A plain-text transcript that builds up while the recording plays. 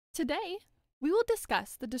Today, we will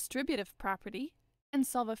discuss the distributive property and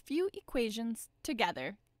solve a few equations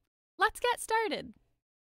together. Let's get started.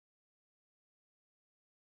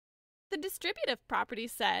 The distributive property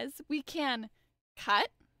says we can cut,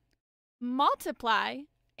 multiply,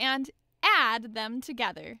 and add them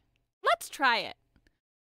together. Let's try it.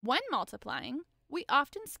 When multiplying, we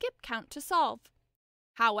often skip count to solve.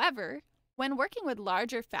 However, when working with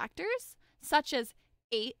larger factors, such as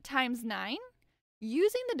 8 times 9,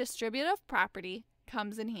 using the distributive property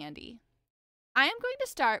comes in handy. I am going to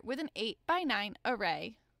start with an 8 by 9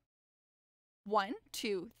 array. 1,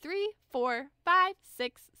 2, 3, 4, 5,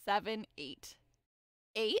 6, 7, 8.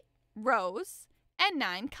 8 rows and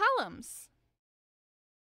 9 columns.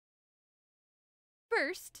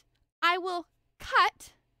 First, I will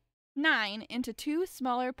cut 9 into two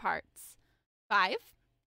smaller parts, 5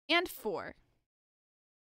 and 4.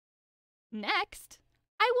 Next,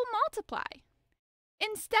 I will multiply.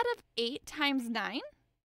 Instead of 8 times 9,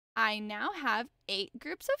 I now have 8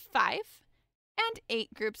 groups of 5 and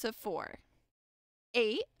 8 groups of 4.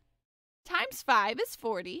 8 times 5 is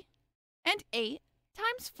 40, and 8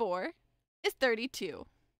 times 4 is 32.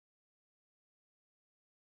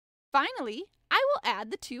 Finally, I will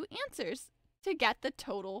add the two answers to get the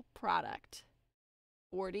total product.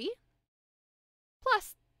 40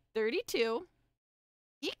 plus 32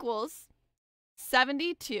 equals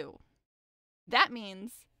 72. That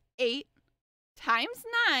means 8 times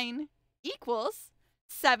 9 equals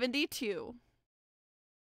 72.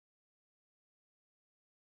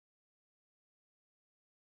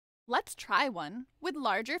 Let's try one with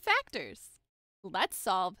larger factors. Let's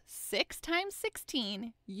solve 6 times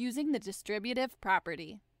 16 using the distributive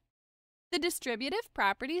property. The distributive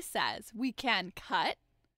property says we can cut,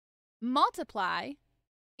 multiply,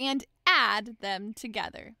 and add them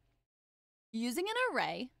together. Using an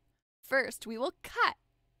array, first we will cut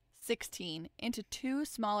 16 into two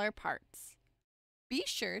smaller parts. Be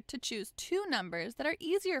sure to choose two numbers that are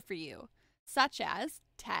easier for you, such as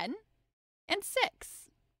 10 and 6.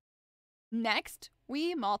 Next,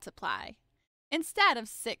 we multiply. Instead of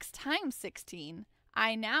 6 times 16,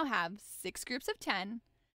 I now have 6 groups of 10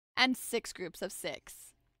 and 6 groups of 6.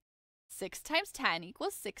 6 times 10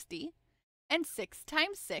 equals 60, and 6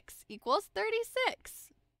 times 6 equals 36.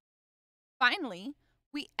 Finally,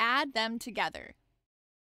 we add them together.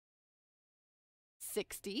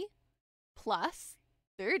 60 plus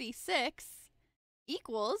 36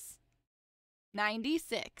 equals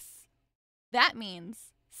 96. That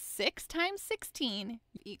means 6 times 16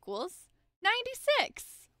 equals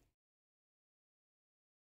 96.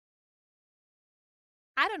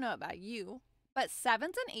 I don't know about you, but 7s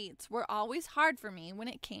and 8s were always hard for me when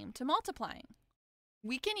it came to multiplying.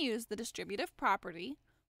 We can use the distributive property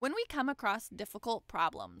when we come across difficult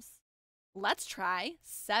problems. Let's try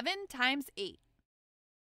 7 times 8.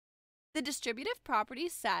 The distributive property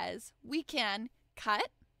says we can cut,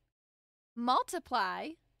 multiply,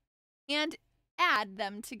 and add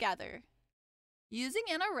them together. Using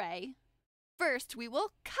an array, first we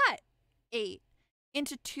will cut 8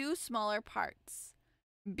 into two smaller parts.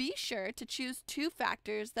 Be sure to choose two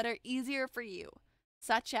factors that are easier for you,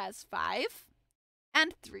 such as 5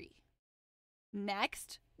 and 3.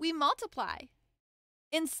 Next, we multiply.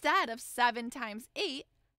 Instead of 7 times 8,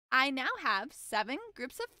 I now have 7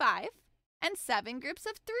 groups of 5 and 7 groups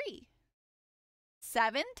of 3.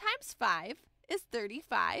 7 times 5 is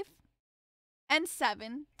 35, and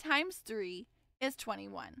 7 times 3 is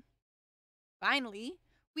 21. Finally,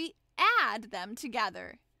 we add them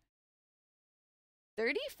together.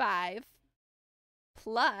 35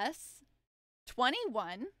 plus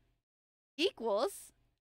 21 equals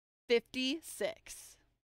 56.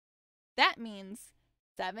 That means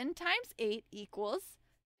 7 times 8 equals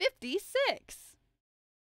 56.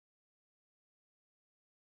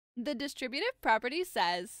 The distributive property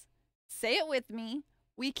says, say it with me,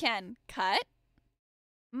 we can cut,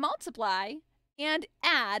 multiply, and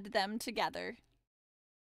add them together.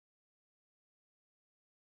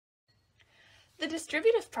 The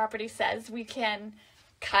distributive property says we can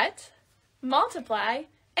cut, multiply,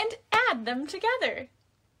 and add them together.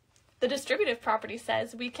 The distributive property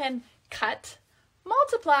says we can cut,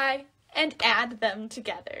 multiply, and add them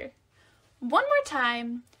together. One more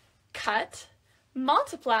time, cut,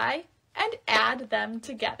 multiply, and add them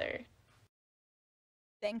together.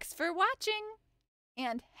 Thanks for watching,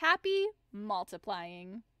 and happy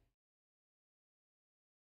multiplying!